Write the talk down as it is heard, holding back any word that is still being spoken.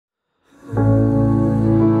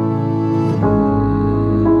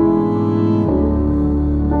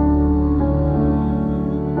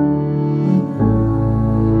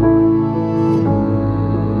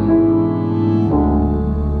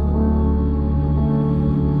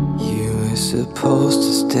supposed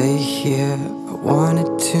to stay here. I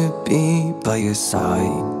wanted to be by your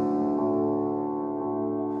side.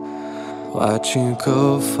 Watch you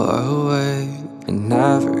go far away and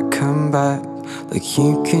never come back, like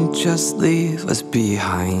you can just leave us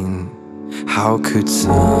behind. How could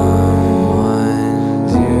someone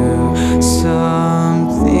do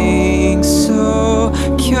something so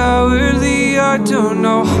cowardly? I don't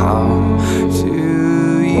know how.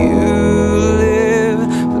 Do you live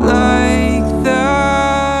like that?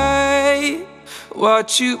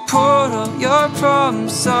 Watch you put all your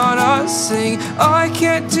problems on us, saying I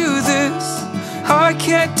can't do this, I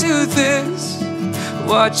can't do this.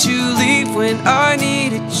 Watch you leave when I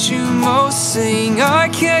needed you most, saying I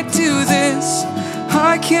can't do this,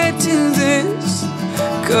 I can't do this.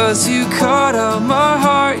 Cause you cut out my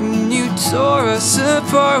heart and you tore us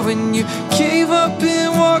apart when you gave up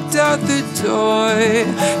and walked out the door.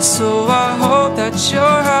 So I hope that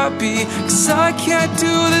you're happy, cause I can't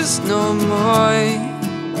do this no more.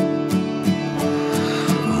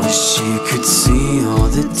 Wish you could see all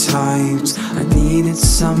the times I needed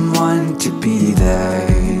someone to be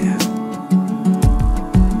there.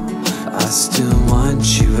 I still want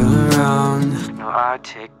you around. No, I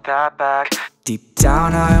take that back. Deep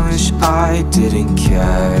down I wish I didn't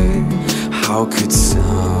care. How could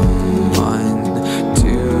someone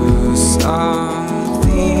do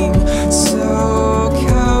something so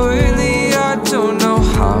cowardly? I don't know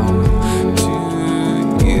how. Do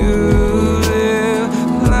you live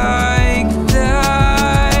like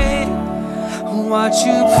that? Watch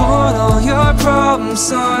you put all your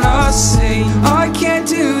problems on us, saying I can't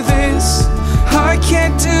do this, I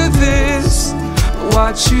can't do this.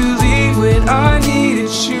 Watch you leave when I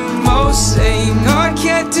needed you most, saying I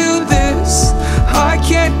can't do this, I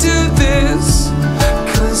can't do this.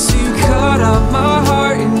 Cause you cut out my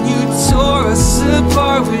heart and you tore us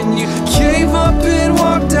apart when you gave up and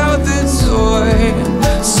walked out the door.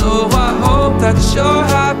 So I hope that you're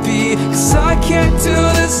happy, cause I can't do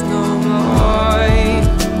this no more.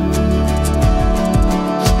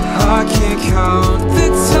 I can't count the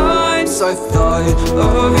times I thought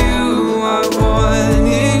of you, I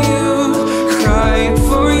wanted you, cried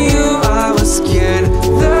for you. I was scared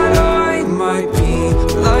that I might be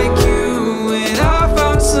like you when I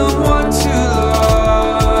found someone to love.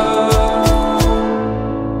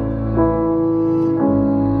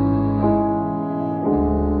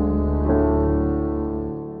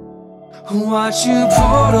 Watch you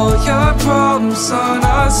put all your problems on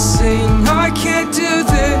us, saying I can't do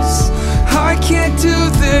this, I can't do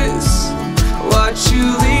this. Watch you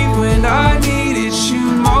leave when I needed you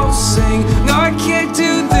most, saying I can't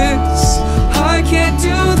do this, I can't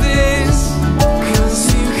do this.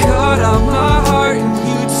 Cause you cut out my heart and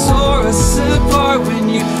you tore us apart when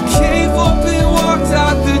you gave up and walked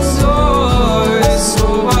out the door. So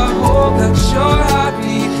I hope that you're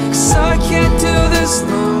happy, cause I can't do this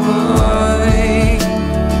no more.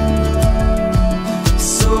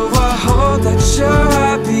 So I hope that you're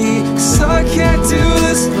happy, cause I can't do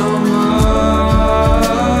this no more.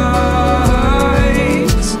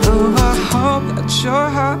 So I hope that you're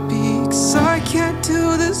happy, cause I can't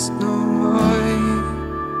do this no more.